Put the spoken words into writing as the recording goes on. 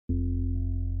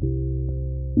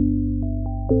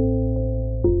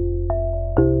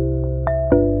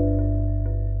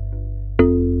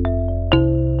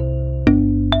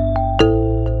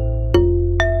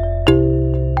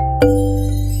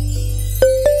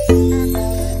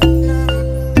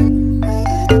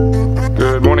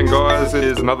It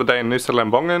is another day in Nusa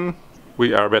Lembongan.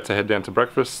 We are about to head down to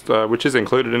breakfast, which is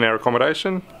included in our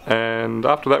accommodation, and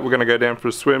after that we're going to go down for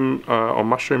a swim on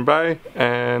Mushroom Bay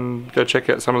and go check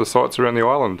out some of the sights around the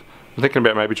island. I'm thinking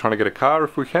about maybe trying to get a car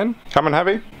if we can. Come and have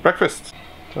breakfast.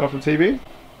 Turn off the TV.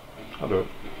 I'll do it.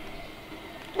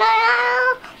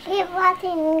 No, keep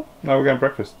watching. No, we're going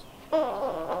breakfast.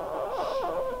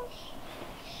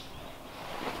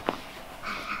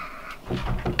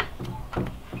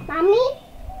 Mommy?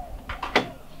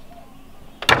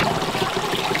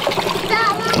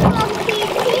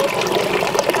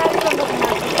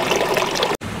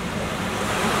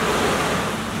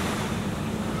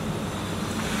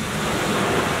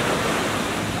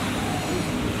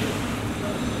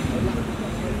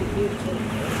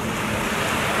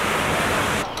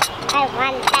 I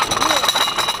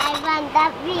want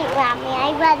that pink, Mommy.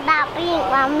 I want that pink,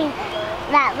 Mommy.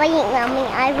 That pink, Mommy.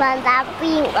 I want that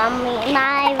pink, Mommy.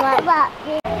 I want that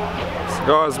pink. So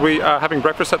guys, we are having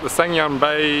breakfast at the Sanghyang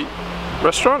Bay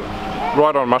restaurant,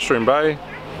 right on Mushroom Bay.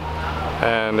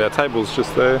 And our table's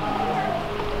just there.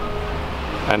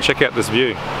 And check out this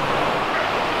view.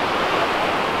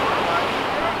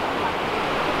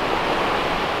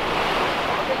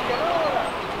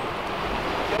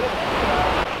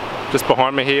 Just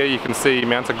behind me here you can see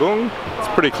Mount Agung. It's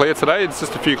pretty clear today, it's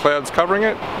just a few clouds covering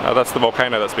it. That's the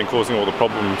volcano that's been causing all the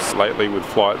problems lately with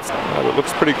flights. It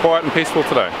looks pretty quiet and peaceful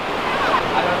today.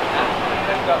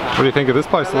 What do you think of this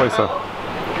place, Lisa?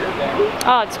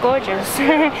 Oh, it's gorgeous.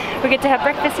 We get to have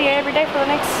breakfast here every day for the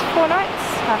next 4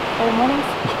 nights, 4 mornings.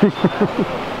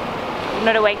 I'm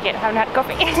not awake yet, I haven't had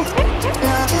coffee.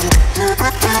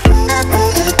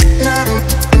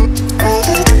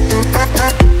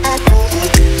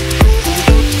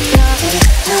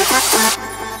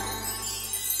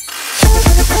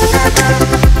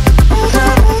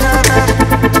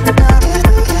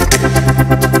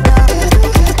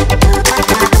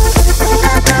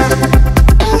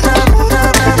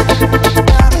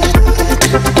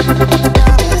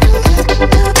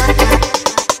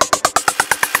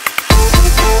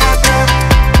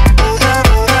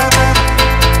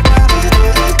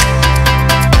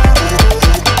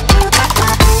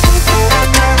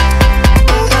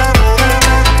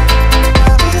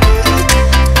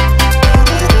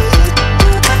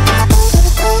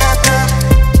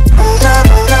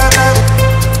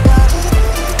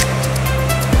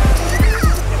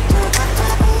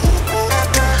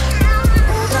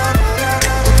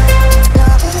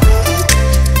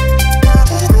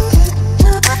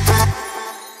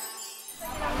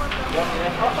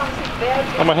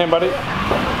 On my hand, buddy. Did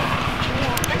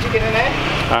you get in there?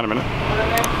 In a minute.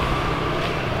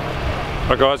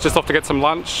 Alright guys, just off to get some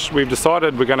lunch. We've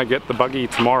decided we're going to get the buggy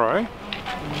tomorrow.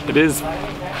 It is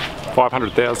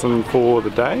 500,000 for the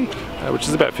day, which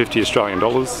is about 50 Australian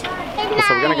dollars. So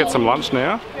we're going to get some lunch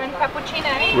now.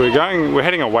 We're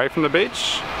heading away from the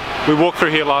beach. We walked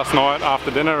through here last night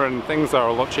after dinner and things are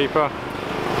a lot cheaper.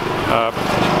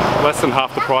 Less than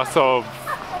half the price of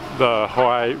the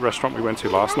high restaurant we went to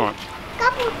last night.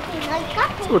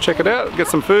 So we'll check it out, get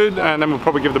some food, and then we'll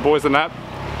probably give the boys a nap.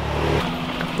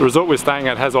 The resort we're staying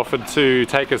at has offered to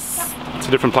take us to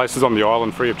different places on the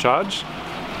island free of charge.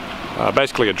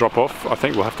 Basically a drop-off. I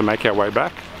think we'll have to make our way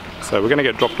back. So we're going to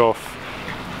get dropped off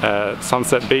at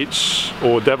Sunset Beach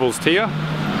or Devil's Tier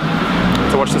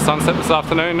to watch the sunset this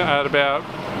afternoon at about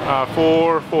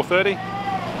 4:30.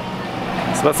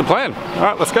 So that's the plan.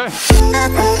 Alright, let's go.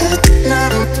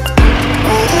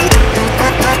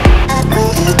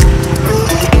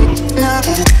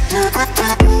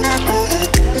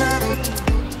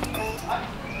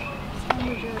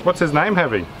 What's his name,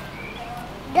 Heavy?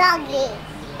 Doggy.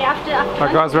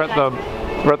 Alright guys, we're at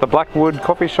the Blackwood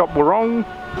coffee shop, Warung.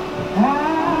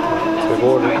 So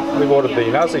we've ordered the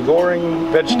nasi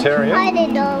goreng vegetarian, I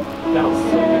didn't know.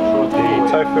 the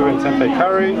tofu and tempeh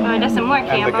curry, Oh, it doesn't work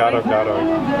and the gado gado.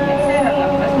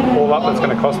 All up, that's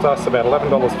going to cost us about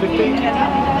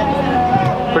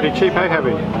 $11.50. Pretty cheap, hey,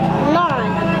 Heavy? No.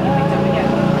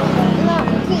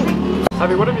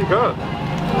 Heavy, what have you got?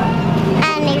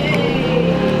 And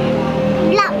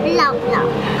love.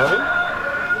 Heavy?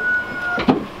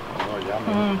 Oh,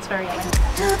 yummy. It's very yummy.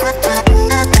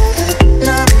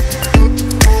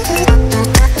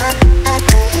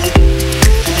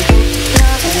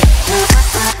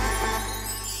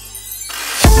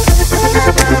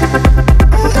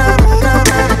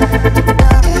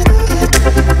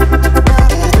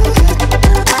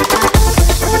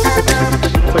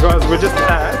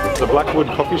 Blackwood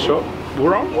coffee shop,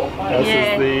 Warung? This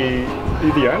is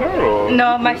the owner, or?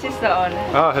 No, my my sister owns.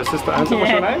 Oh, her sister owns it.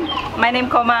 What's your name? My name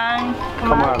Komang.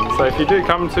 Come on. So if you do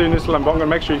come to Nusa Lembongan,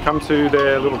 make sure you come to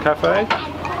their little cafe.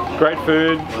 Great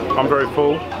food. I'm very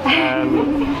full.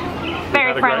 And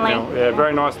Very friendly. Yeah,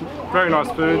 very nice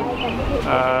food.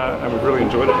 And we've really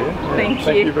enjoyed it here. Yeah, Thank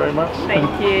thank you very much.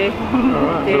 Thank you.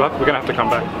 Alright, we're going to have to come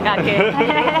back. Okay.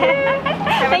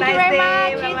 Thank you very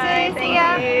much. You too. See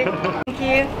ya. Thank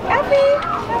you. Happy.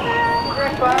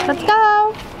 Let's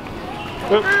go.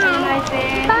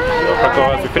 Right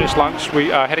guys, we finished lunch.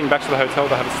 We are heading back to the hotel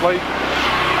to have a sleep.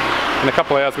 In a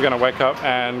couple of hours we're going to wake up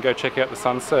and go check out the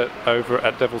sunset over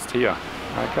at Devil's Tier.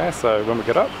 Okay, so when we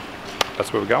get up,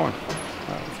 that's where we're going.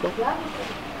 Let's go.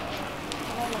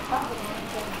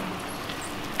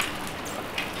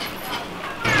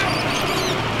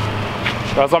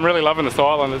 Guys, I'm really loving this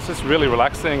island. It's just really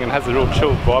relaxing and has a real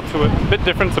chilled vibe to it. A bit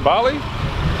different to Bali.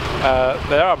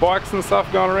 There are bikes and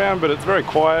stuff going around, but it's very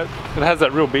quiet. It has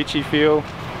that real beachy feel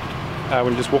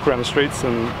when you just walk around the streets,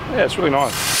 and yeah, it's really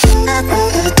nice.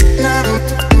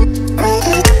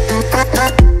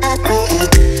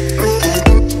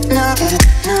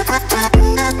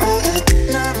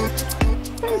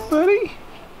 Hey buddy,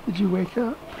 did you wake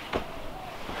up?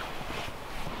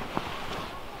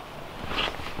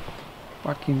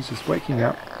 Joaquin's just waking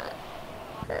up.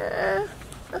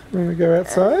 Want to go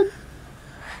outside?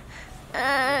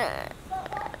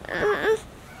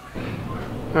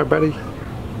 Alright buddy,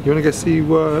 you want to go see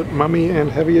what Mummy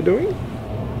and Heavy are doing?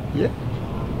 Yeah?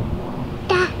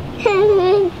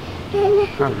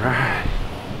 Alright.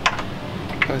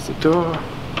 Close the door.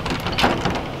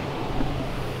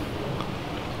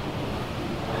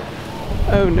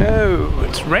 Oh no,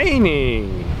 it's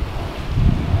raining!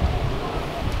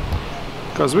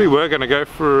 Because we were going to go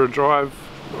for a drive.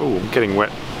 Oh, I'm getting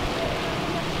wet.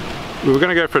 We were going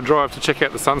to go for a drive to check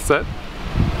out the sunset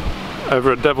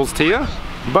over at Devil's Tier,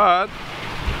 but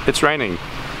it's raining.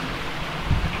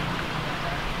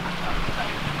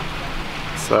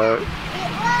 So,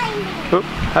 oh,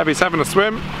 Abby's having a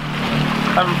swim,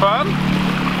 having fun.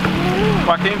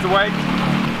 Joaquin's awake.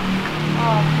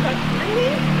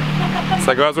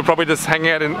 So guys, we'll probably just hang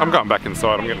out in. I'm going back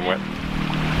inside, I'm getting wet.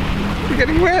 We're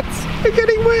getting wet! We're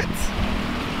getting wet!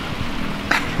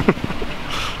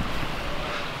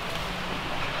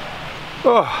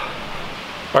 Oh.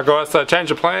 Right guys, so change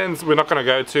of plans. We're not going to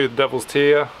go to the Devil's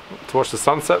Tier to watch the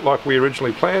sunset like we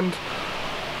originally planned.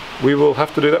 We will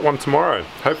have to do that one tomorrow,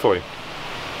 hopefully.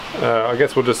 I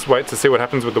guess we'll just wait to see what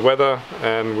happens with the weather,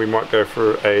 and we might go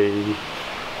for a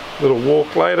little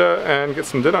walk later and get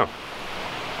some dinner.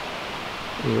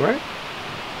 Anyway,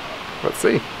 let's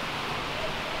see.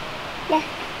 Yeah.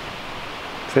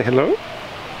 Say hello.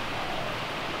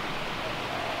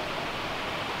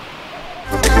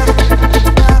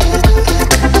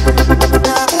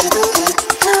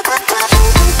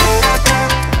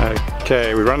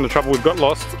 Okay, we run into trouble. We've got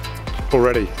lost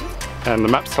already, and the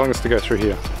map's telling us to go through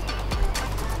here.